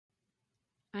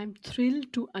I'm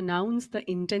thrilled to announce the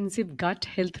Intensive Gut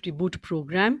Health Reboot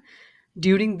program.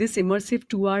 During this immersive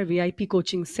 2-hour VIP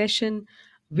coaching session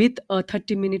with a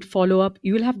 30-minute follow up,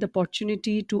 you will have the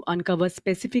opportunity to uncover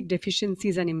specific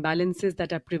deficiencies and imbalances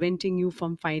that are preventing you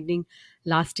from finding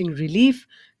lasting relief,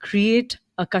 create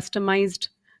a customized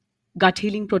gut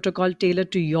healing protocol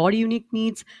tailored to your unique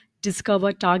needs,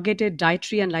 discover targeted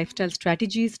dietary and lifestyle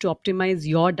strategies to optimize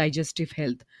your digestive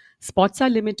health. Spots are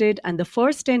limited, and the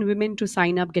first 10 women to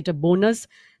sign up get a bonus.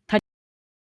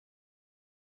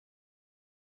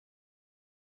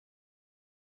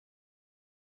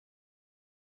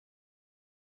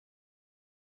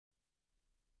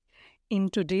 In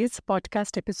today's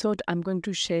podcast episode, I'm going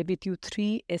to share with you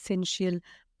three essential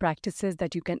practices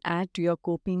that you can add to your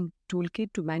coping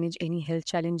toolkit to manage any health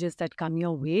challenges that come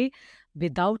your way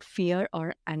without fear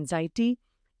or anxiety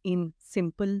in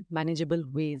simple, manageable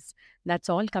ways. That's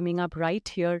all coming up right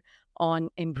here on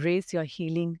Embrace Your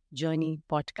Healing Journey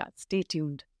podcast. Stay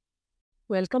tuned.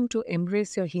 Welcome to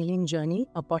Embrace Your Healing Journey,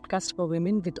 a podcast for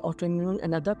women with autoimmune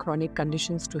and other chronic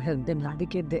conditions to help them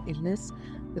navigate their illness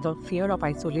without fear of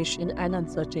isolation and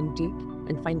uncertainty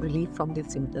and find relief from their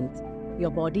symptoms.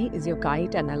 Your body is your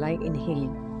guide and ally in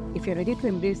healing. If you're ready to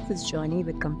embrace this journey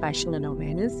with compassion and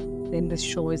awareness, then this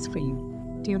show is for you.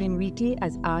 Tune in weekly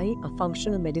as I, a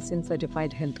functional medicine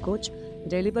certified health coach,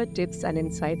 deliver tips and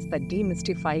insights that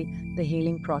demystify the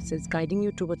healing process, guiding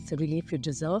you towards the relief you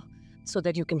deserve so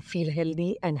that you can feel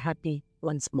healthy and happy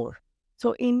once more.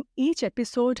 So, in each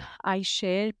episode, I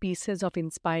share pieces of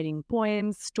inspiring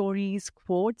poems, stories,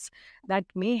 quotes that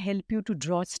may help you to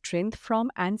draw strength from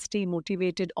and stay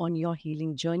motivated on your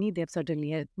healing journey. They've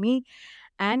certainly helped me.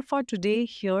 And for today,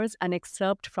 here's an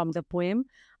excerpt from the poem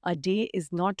A Day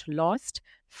Is Not Lost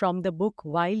from the book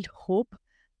Wild Hope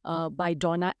by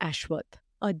Donna Ashworth.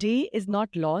 A day is not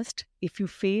lost if you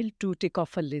fail to tick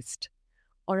off a list,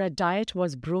 or a diet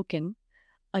was broken.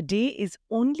 A day is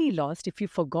only lost if you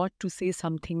forgot to say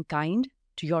something kind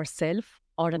to yourself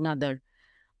or another.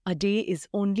 A day is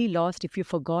only lost if you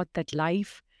forgot that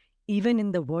life, even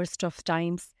in the worst of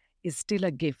times, is still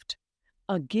a gift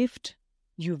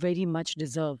you very much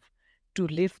deserve to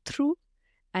live through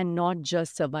and not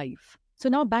just survive. So,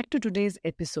 now back to today's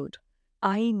episode.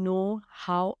 I know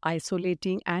how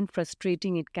isolating and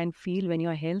frustrating it can feel when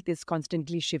your health is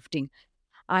constantly shifting.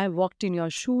 I walked in your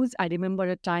shoes. I remember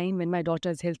a time when my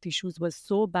daughter's health issues were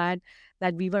so bad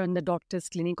that we were in the doctor's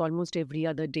clinic almost every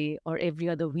other day or every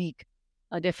other week,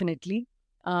 definitely.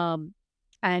 Um,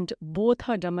 and both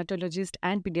her dermatologist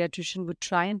and pediatrician would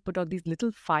try and put out these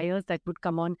little fires that would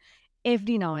come on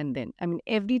every now and then. I mean,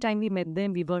 every time we met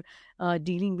them, we were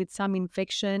dealing with some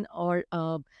infection or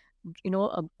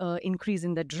increase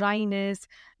in the dryness.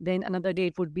 Then another day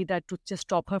it would be that to just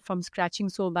stop her from scratching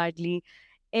so badly.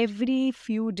 Every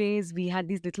few days we had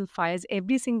these little fires.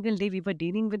 Every single day we were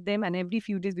dealing with them, and every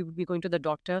few days we would be going to the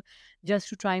doctor just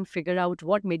to try and figure out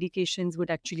what medications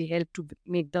would actually help to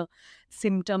make the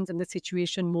symptoms and the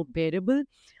situation more bearable.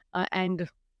 And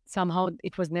somehow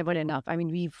it was never enough. I mean,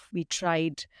 we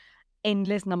tried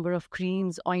endless number of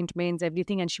creams, ointments,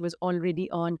 everything, and she was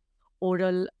already on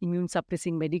oral immune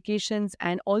suppressing medications.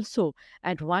 And also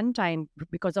at one time,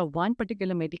 because of one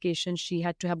particular medication, she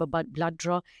had to have a blood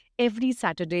draw every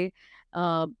Saturday,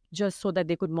 just so that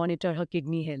they could monitor her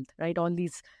kidney health, right? All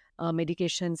these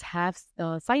medications have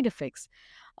side effects,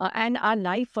 and our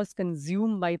life was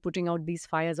consumed by putting out these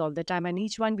fires all the time, and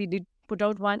each one we did put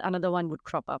out one, another one would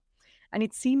crop up, and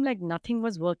it seemed like nothing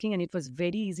was working, and it was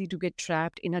very easy to get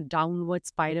trapped in a downward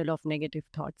spiral of negative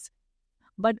thoughts.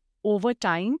 But over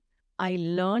time, I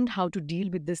learned how to deal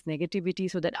with this negativity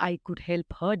so that I could help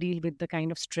her deal with the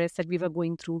kind of stress that we were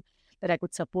going through, that I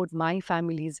could support my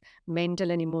family's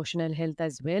mental and emotional health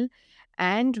as well.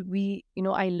 And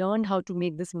I learned how to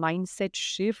make this mindset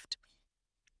shift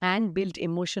and build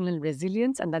emotional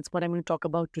resilience. And that's what I'm going to talk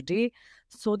about today,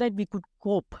 so that we could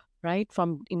cope, right,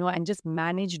 and just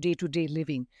manage day to day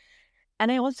living.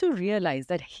 And I also realized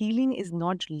that healing is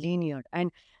not linear.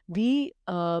 And we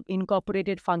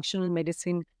incorporated functional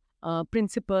medicine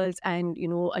principles, and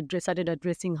started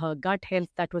addressing her gut health.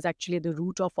 That was actually the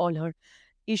root of all her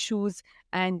issues.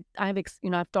 And I've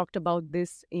talked about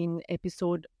this in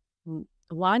episode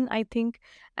 1, I think.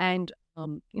 And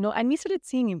we started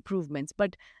seeing improvements,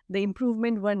 but the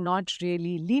improvement were not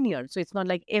really linear. So it's not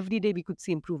like every day we could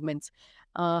see improvements.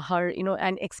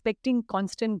 And expecting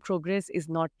constant progress is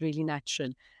not really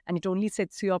natural, and it only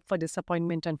sets you up for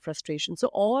disappointment and frustration. So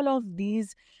all of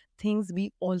these things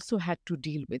we also had to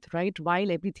deal with, right? While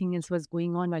everything else was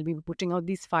going on, while we were putting out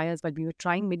these fires, while we were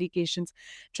trying medications,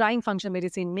 trying functional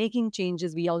medicine, making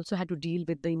changes, we also had to deal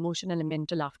with the emotional and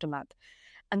mental aftermath.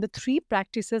 And the three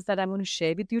practices that I'm going to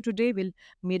share with you today will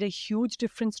made a huge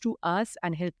difference to us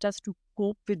and helped us to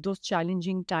cope with those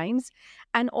challenging times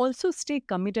and also stay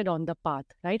committed on the path,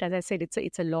 right? As I said, it's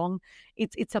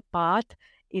a path,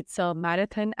 it's a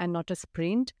marathon and not a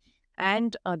sprint.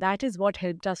 And that is what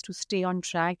helped us to stay on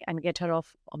track and get her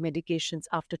off medications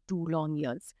after 2 long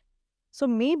years. So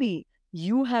maybe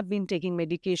you have been taking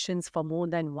medications for more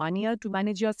than 1 year to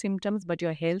manage your symptoms, but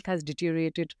your health has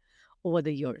deteriorated over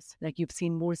the years. Like you've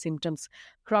seen more symptoms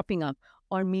cropping up.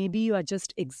 Or maybe you are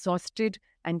just exhausted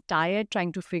and tired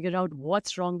trying to figure out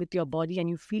what's wrong with your body and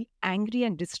you feel angry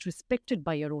and disrespected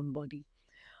by your own body.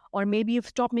 Or maybe you've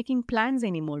stopped making plans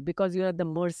anymore because you're at the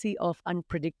mercy of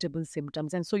unpredictable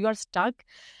symptoms. And so you're stuck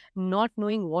not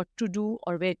knowing what to do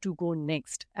or where to go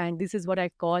next. And this is what I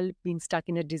call being stuck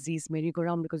in a disease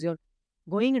merry-go-round, because you're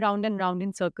going round and round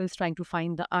in circles trying to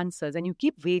find the answers. And you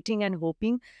keep waiting and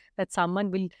hoping that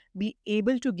someone will be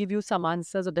able to give you some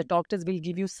answers or the doctors will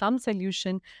give you some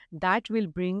solution that will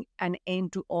bring an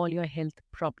end to all your health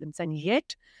problems. And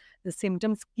yet, the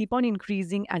symptoms keep on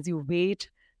increasing as you wait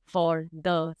for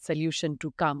the solution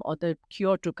to come or the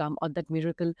cure to come or that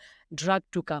miracle drug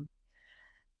to come.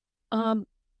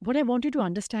 What I want you to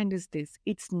understand is this: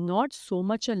 it's not so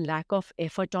much a lack of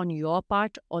effort on your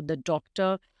part or the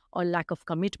doctor or lack of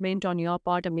commitment on your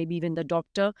part or maybe even the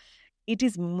doctor. It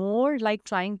is more like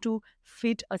trying to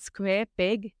fit a square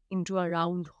peg into a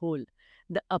round hole.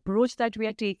 The approach that we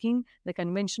are taking, the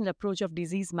conventional approach of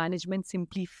disease management,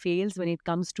 simply fails when it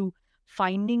comes to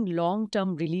finding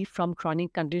long-term relief from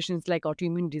chronic conditions like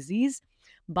autoimmune disease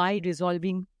by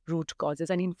resolving root causes.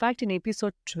 And in fact, in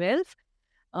episode 12,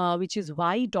 which is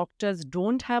why doctors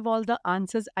don't have all the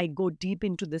answers, I go deep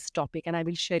into this topic and I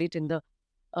will share it in the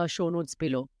show notes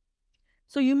below.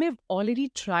 So you may have already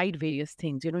tried various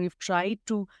things. You've tried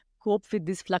to cope with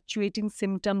these fluctuating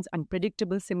symptoms,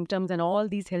 unpredictable symptoms, and all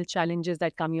these health challenges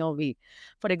that come your way.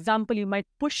 For example, you might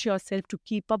push yourself to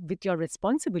keep up with your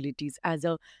responsibilities as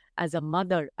a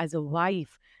mother, as a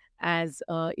wife, as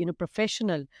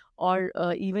professional, or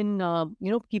even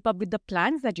keep up with the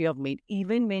plans that you have made,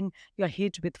 even when you're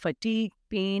hit with fatigue,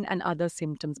 pain, and other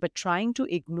symptoms. But trying to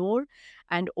ignore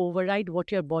and override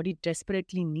what your body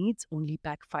desperately needs only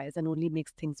backfires and only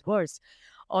makes things worse.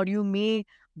 Or you may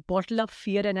bottle up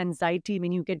fear and anxiety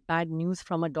when you get bad news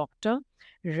from a doctor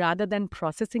rather than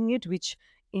processing it, which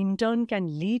in turn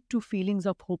can lead to feelings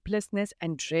of hopelessness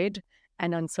and dread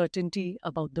and uncertainty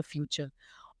about the future.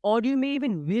 Or you may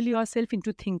even will yourself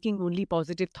into thinking only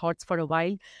positive thoughts for a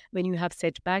while when you have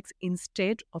setbacks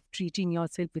instead of treating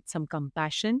yourself with some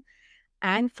compassion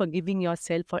and forgiving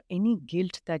yourself for any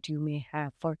guilt that you may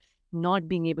have for not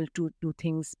being able to do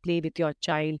things, play with your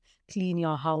child, clean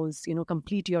your house,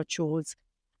 complete your chores.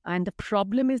 And the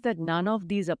problem is that none of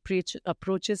these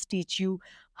approaches teach you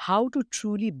how to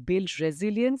truly build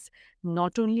resilience,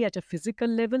 not only at a physical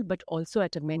level, but also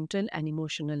at a mental and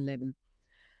emotional level.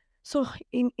 So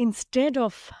instead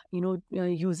of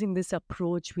using this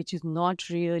approach which is not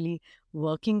really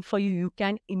working for you, you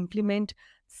can implement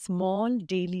small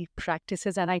daily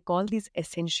practices, and I call these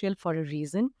essential for a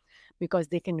reason, because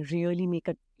they can really make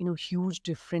a huge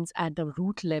difference at the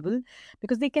root level,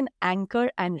 because they can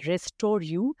anchor and restore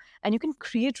you, and you can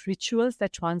create rituals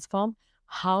that transform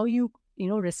how you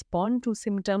respond to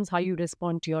symptoms, how you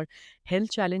respond to your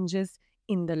health challenges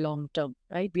in the long term,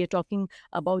 right? We are talking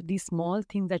about these small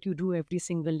things that you do every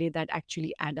single day that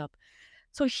actually add up.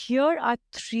 So here are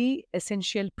 3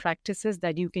 essential practices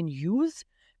that you can use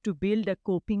to build a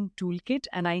coping toolkit.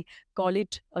 And I call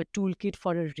it a toolkit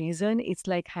for a reason. It's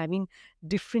like having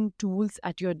different tools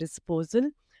at your disposal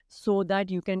so that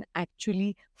you can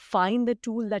actually find the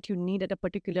tool that you need at a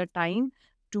particular time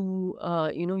to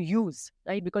use,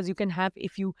 right? Because you can have,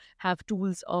 if you have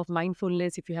tools of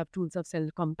mindfulness, if you have tools of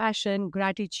self-compassion,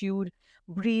 gratitude,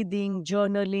 breathing,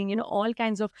 journaling, all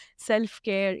kinds of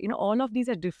self-care, all of these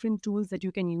are different tools that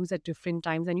you can use at different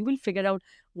times, and you will figure out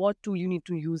what tool you need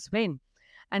to use when.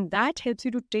 And that helps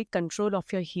you to take control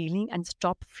of your healing and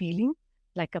stop feeling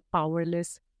like a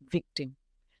powerless victim.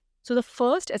 So the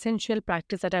first essential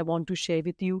practice that I want to share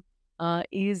with you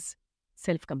is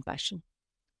self-compassion.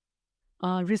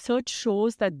 Research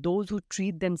shows that those who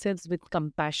treat themselves with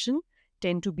compassion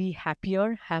tend to be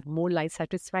happier, have more life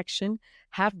satisfaction,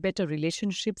 have better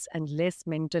relationships, and less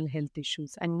mental health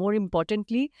issues. And more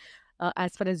importantly,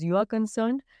 as far as you are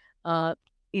concerned,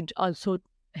 it also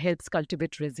helps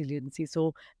cultivate resiliency.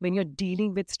 So when you're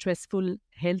dealing with stressful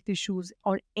health issues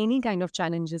or any kind of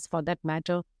challenges for that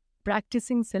matter,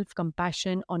 practicing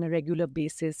self-compassion on a regular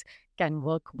basis can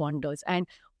work wonders. And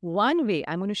one way,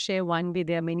 I'm going to share one way,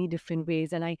 there are many different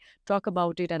ways, and I talk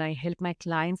about it and I help my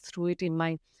clients through it in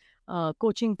my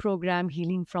coaching program,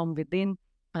 Healing from Within.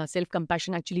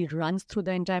 Self-compassion actually runs through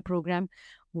the entire program.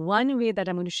 One way that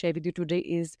I'm going to share with you today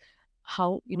is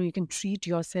how you can treat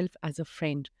yourself as a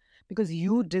friend, because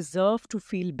you deserve to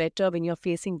feel better when you're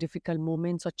facing difficult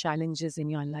moments or challenges in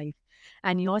your life.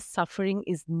 And your suffering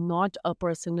is not a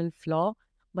personal flaw,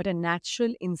 but a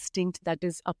natural instinct that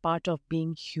is a part of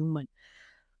being human.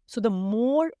 So, the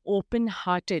more open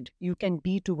hearted you can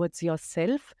be towards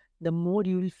yourself, the more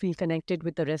you will feel connected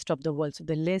with the rest of the world. So,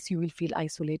 the less you will feel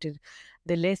isolated,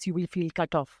 the less you will feel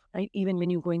cut off, right? Even when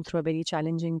you're going through a very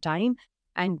challenging time.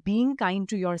 And being kind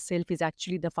to yourself is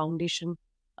actually the foundation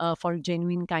for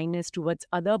genuine kindness towards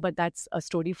other, but that's a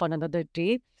story for another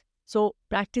day. So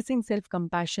practicing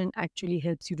self-compassion actually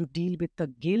helps you to deal with the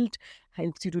guilt,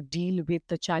 helps you to deal with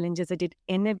the challenges that it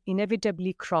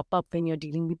inevitably crop up when you're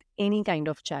dealing with any kind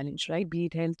of challenge, right? Be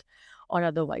it health or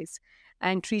otherwise.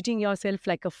 And treating yourself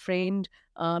like a friend,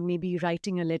 maybe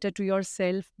writing a letter to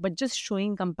yourself, but just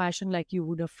showing compassion like you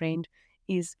would a friend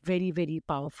is very, very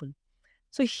powerful.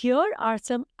 So here are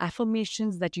some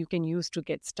affirmations that you can use to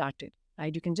get started,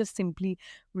 right? You can just simply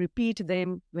repeat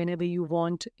them whenever you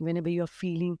want, whenever you're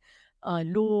feeling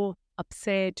low,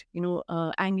 upset,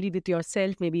 angry with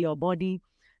yourself, maybe your body,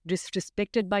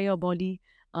 disrespected by your body.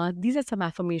 These are some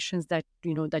affirmations that,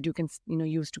 that you can,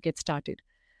 use to get started.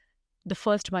 The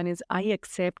first one is, I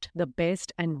accept the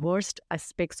best and worst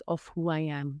aspects of who I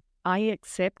am. I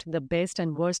accept the best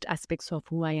and worst aspects of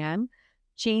who I am.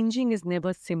 Changing is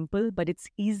never simple, but it's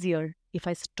easier if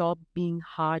I stop being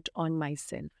hard on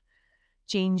myself.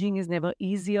 Changing is never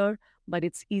easier, but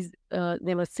it's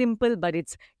never simple, but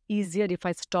it's easier if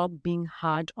I stop being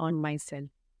hard on myself.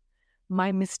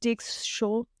 My mistakes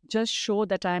just show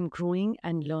that I am growing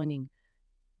and learning.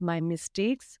 My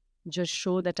mistakes just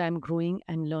show that I'm growing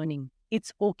and learning.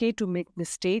 It's okay to make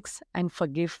mistakes and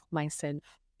forgive myself.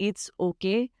 It's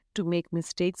okay to make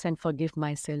mistakes and forgive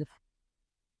myself.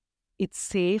 It's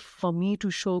safe for me to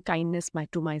show kindness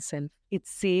to myself. It's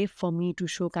safe for me to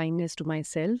show kindness to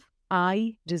myself.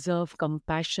 I deserve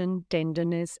compassion,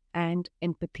 tenderness, and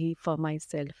empathy for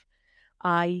myself.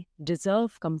 I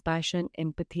deserve compassion,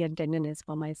 empathy, and tenderness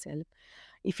for myself.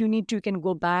 If you need to, you can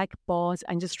go back, pause,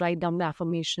 and just write down the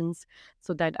affirmations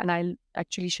and I'll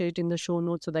actually share it in the show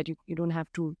notes so that you don't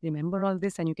have to remember all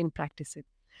this and you can practice it.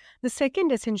 The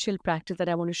second essential practice that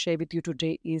I want to share with you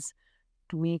today is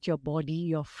to make your body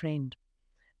your friend.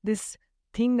 This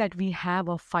thing that we have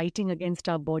of fighting against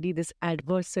our body, this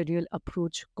adversarial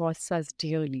approach costs us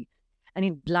dearly. And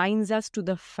it blinds us to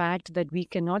the fact that we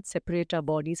cannot separate our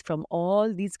bodies from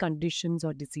all these conditions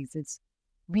or diseases.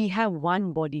 We have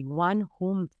one body, one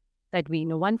home that we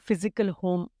know, one physical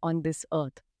home on this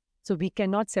earth. So we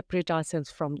cannot separate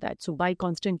ourselves from that. So by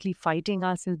constantly fighting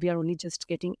ourselves, we are only just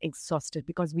getting exhausted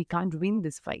because we can't win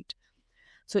this fight.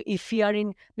 So if we are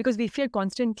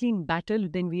constantly in battle,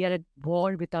 then we are at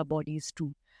war with our bodies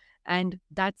too. And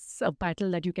that's a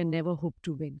battle that you can never hope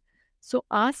to win. So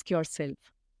ask yourself,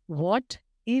 what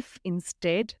if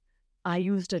instead I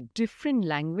used a different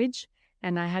language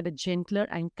and I had a gentler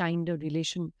and kinder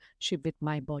relationship with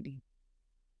my body?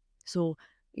 So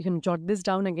you can jot this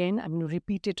down again. I'm going to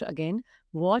repeat it again.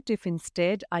 What if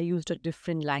instead I used a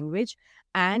different language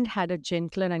and had a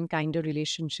gentler and kinder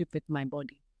relationship with my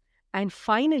body? And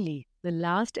finally, the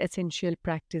last essential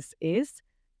practice is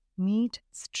meet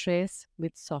stress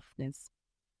with softness.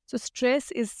 So stress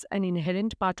is an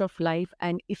inherent part of life.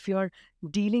 And if you're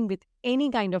dealing with any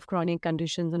kind of chronic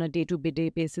conditions on a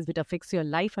day-to-day basis, which affects your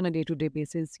life on a day-to-day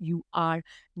basis, you are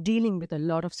dealing with a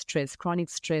lot of stress, chronic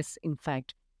stress, in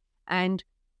fact. And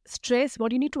stress,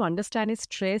 what you need to understand is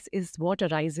stress is what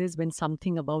arises when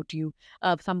something about you,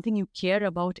 something you care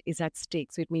about is at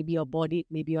stake. So it may be your body, it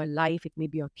may be your life, it may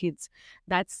be your kids.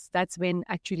 That's when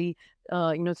actually,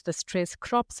 the stress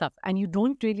crops up. And you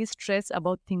don't really stress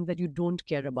about things that you don't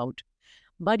care about.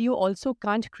 But you also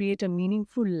can't create a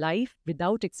meaningful life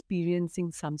without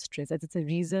experiencing some stress. That's a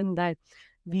reason that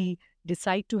we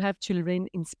decide to have children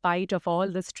in spite of all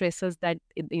the stresses that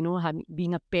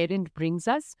being a parent brings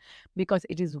us, because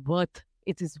it is worth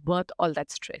all that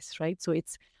stress, right? So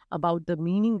it's about the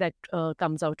meaning that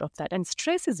comes out of that. And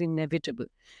stress is inevitable,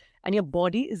 and your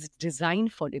body is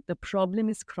designed for it. The problem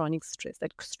is chronic stress,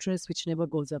 that stress which never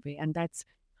goes away, and that's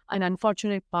an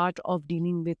unfortunate part of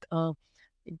dealing with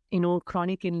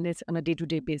chronic illness on a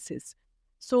day-to-day basis.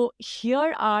 So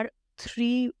here are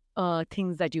three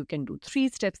things that you can do, three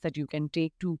steps that you can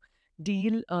take to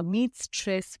meet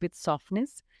stress with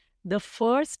softness. The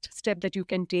first step that you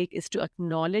can take is to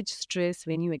acknowledge stress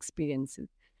when you experience it.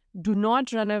 Do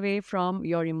not run away from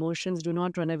your emotions. Do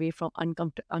not run away from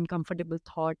uncomfortable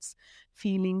thoughts,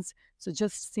 feelings. So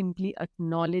just simply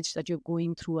acknowledge that you're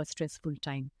going through a stressful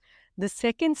time. The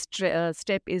second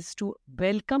step is to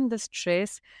welcome the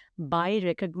stress by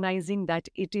recognizing that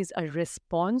it is a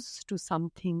response to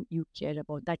something you care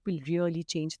about. That will really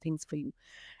change things for you.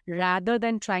 Rather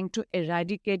than trying to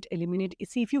eradicate, eliminate.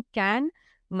 See, if you can,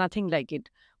 nothing like it.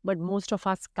 But most of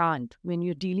us can't. When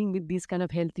you're dealing with these kind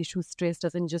of health issues, stress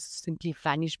doesn't just simply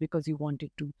vanish because you want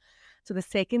it to. So the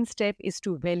second step is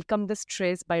to welcome the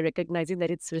stress by recognizing that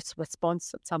it's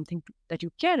response of something that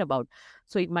you care about.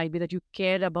 So it might be that you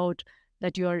care about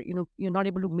that you're not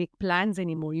able to make plans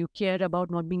anymore. You care about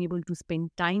not being able to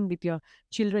spend time with your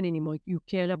children anymore. You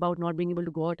care about not being able to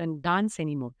go out and dance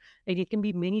anymore. Like, it can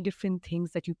be many different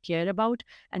things that you care about,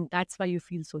 and that's why you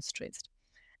feel so stressed.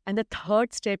 And the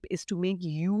third step is to make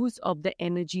use of the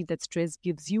energy that stress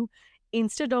gives you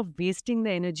instead of wasting the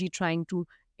energy trying to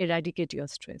eradicate your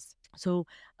stress. So,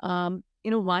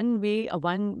 one way,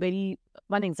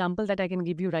 one example that I can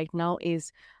give you right now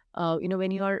is,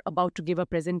 when you are about to give a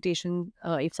presentation,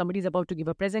 if somebody is about to give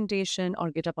a presentation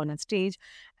or get up on a stage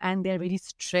and they're very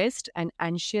stressed and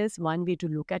anxious, one way to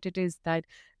look at it is that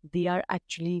they are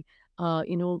actually,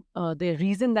 the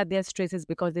reason that they're stressed is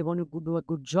because they want to do a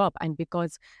good job and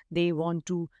because they want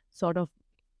to sort of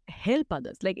help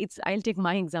others. Like, I'll take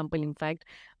my example. In fact,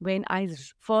 when I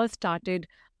first started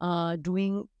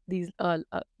doing these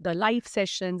the live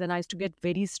sessions, and I used to get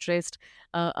very stressed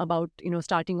about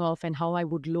starting off and how I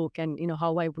would look, and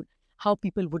how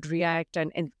people would react,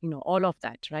 and all of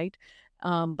that, right?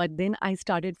 But then I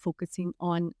started focusing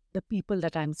on the people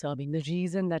that I'm serving, the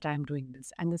reason that I'm doing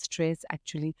this, and the stress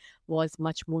actually was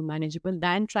much more manageable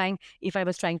than trying if I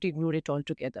was trying to ignore it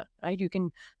altogether, right?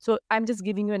 So I'm just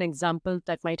giving you an example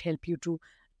that might help you to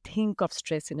think of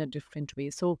stress in a different way.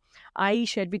 So I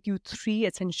shared with you three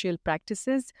essential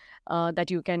practices that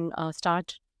you can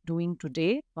start doing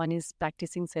today. One is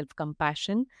practicing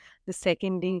self-compassion. The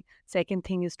second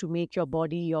thing is to make your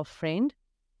body your friend.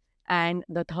 And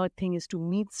the third thing is to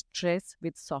meet stress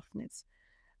with softness.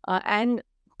 And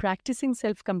practicing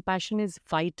self compassion is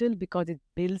vital because it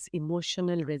builds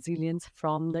emotional resilience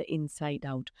from the inside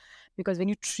out. Because when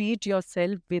you treat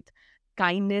yourself with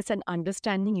kindness and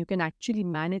understanding, you can actually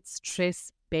manage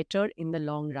stress better in the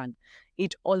long run.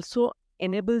 It also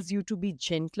enables you to be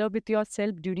gentler with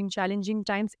yourself during challenging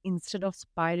times instead of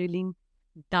spiraling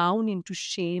down into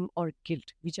shame or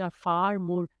guilt, which are far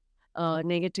more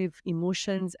negative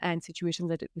emotions and situations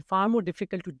that are far more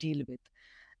difficult to deal with.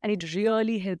 And it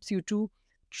really helps you to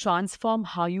transform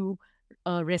how you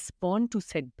respond to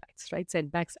setbacks, right?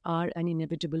 Setbacks are an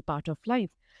inevitable part of life.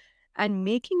 And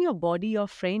making your body your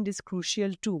friend is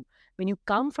crucial too. When you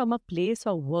come from a place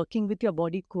of working with your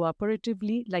body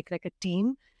cooperatively, like a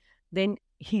team, then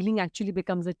healing actually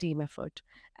becomes a team effort.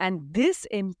 And this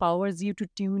empowers you to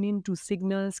tune in to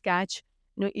signals, catch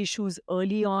issues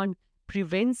early on,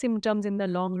 prevent symptoms in the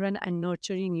long run, and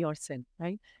nurturing yourself,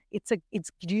 right? It's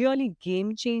really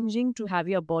game changing to have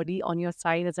your body on your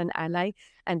side as an ally.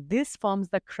 And this forms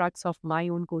the crux of my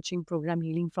own coaching program,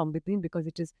 Healing from Within, because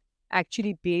it is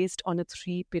actually based on a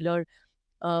three-pillar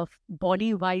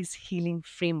body-wise healing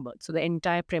framework. So the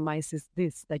entire premise is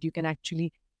this: that you can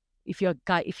actually, if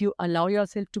you allow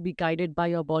yourself to be guided by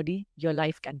your body, your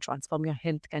life can transform, your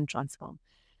health can transform.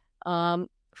 Um,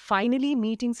 Finally,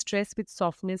 meeting stress with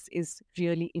softness is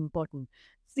really important.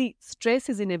 See, stress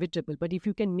is inevitable, but if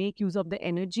you can make use of the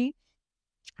energy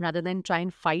rather than try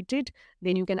and fight it,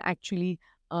 then you can actually,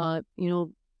 uh, you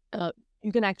know, uh,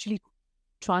 you can actually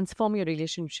transform your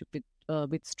relationship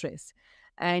with stress,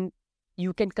 and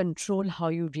you can control how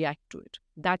you react to it.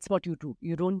 That's what you do.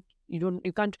 You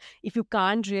can't, if you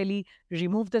can't really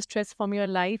remove the stress from your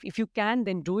life. If you can,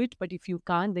 then do it, but if you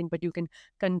can't, then but you can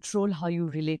control how you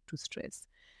relate to stress.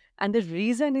 And the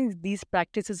reason is these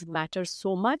practices matter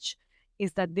so much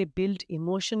is that they build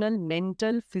emotional,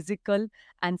 mental, physical,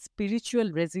 and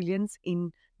spiritual resilience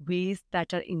in ways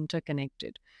that are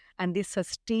interconnected. And they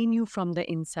sustain you from the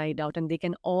inside out, and they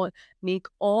can all make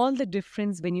all the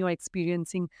difference when you're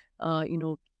experiencing,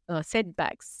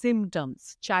 setbacks,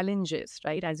 symptoms, challenges,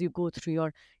 right, as you go through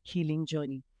your healing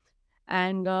journey.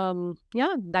 And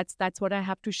yeah, that's what I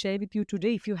have to share with you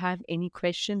today. If you have any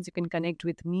questions, you can connect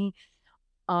with me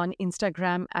on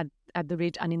Instagram at the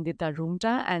rate Anindita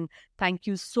Rumta. And thank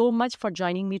you so much for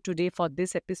joining me today for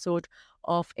this episode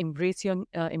of Embrace Your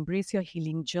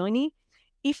Healing Journey.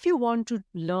 If you want to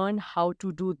learn how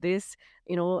to do this,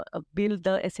 build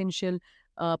the essential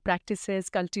practices,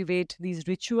 cultivate these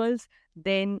rituals,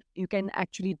 then you can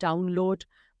actually download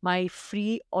my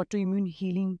free autoimmune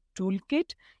healing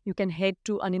toolkit. You can head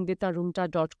to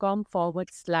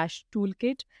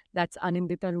anindita.com/toolkit. That's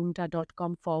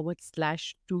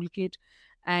anindita.com/toolkit.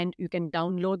 And you can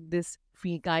download this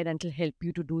free guide and it'll help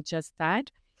you to do just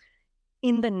that.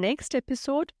 In the next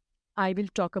episode, I will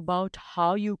talk about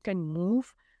how you can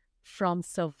move from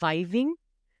surviving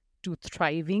to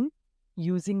thriving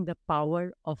using the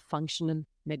power of functional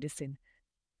medicine.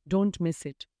 Don't miss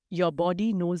it. Your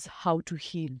body knows how to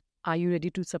heal. Are you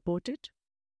ready to support it?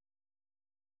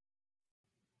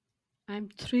 I'm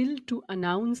thrilled to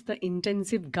announce the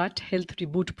Intensive Gut Health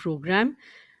Reboot program.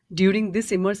 During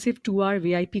this immersive 2-hour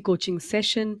VIP coaching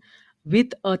session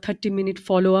with a 30-minute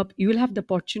follow up, you will have the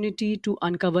opportunity to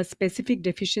uncover specific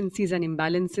deficiencies and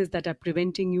imbalances that are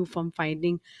preventing you from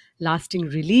finding lasting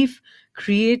relief,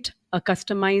 create a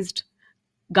customized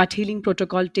gut healing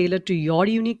protocol tailored to your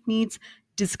unique needs,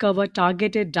 discover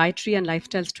targeted dietary and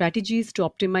lifestyle strategies to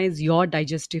optimize your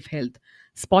digestive health.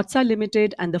 Spots are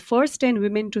limited, and the first 10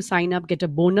 women to sign up get a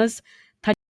bonus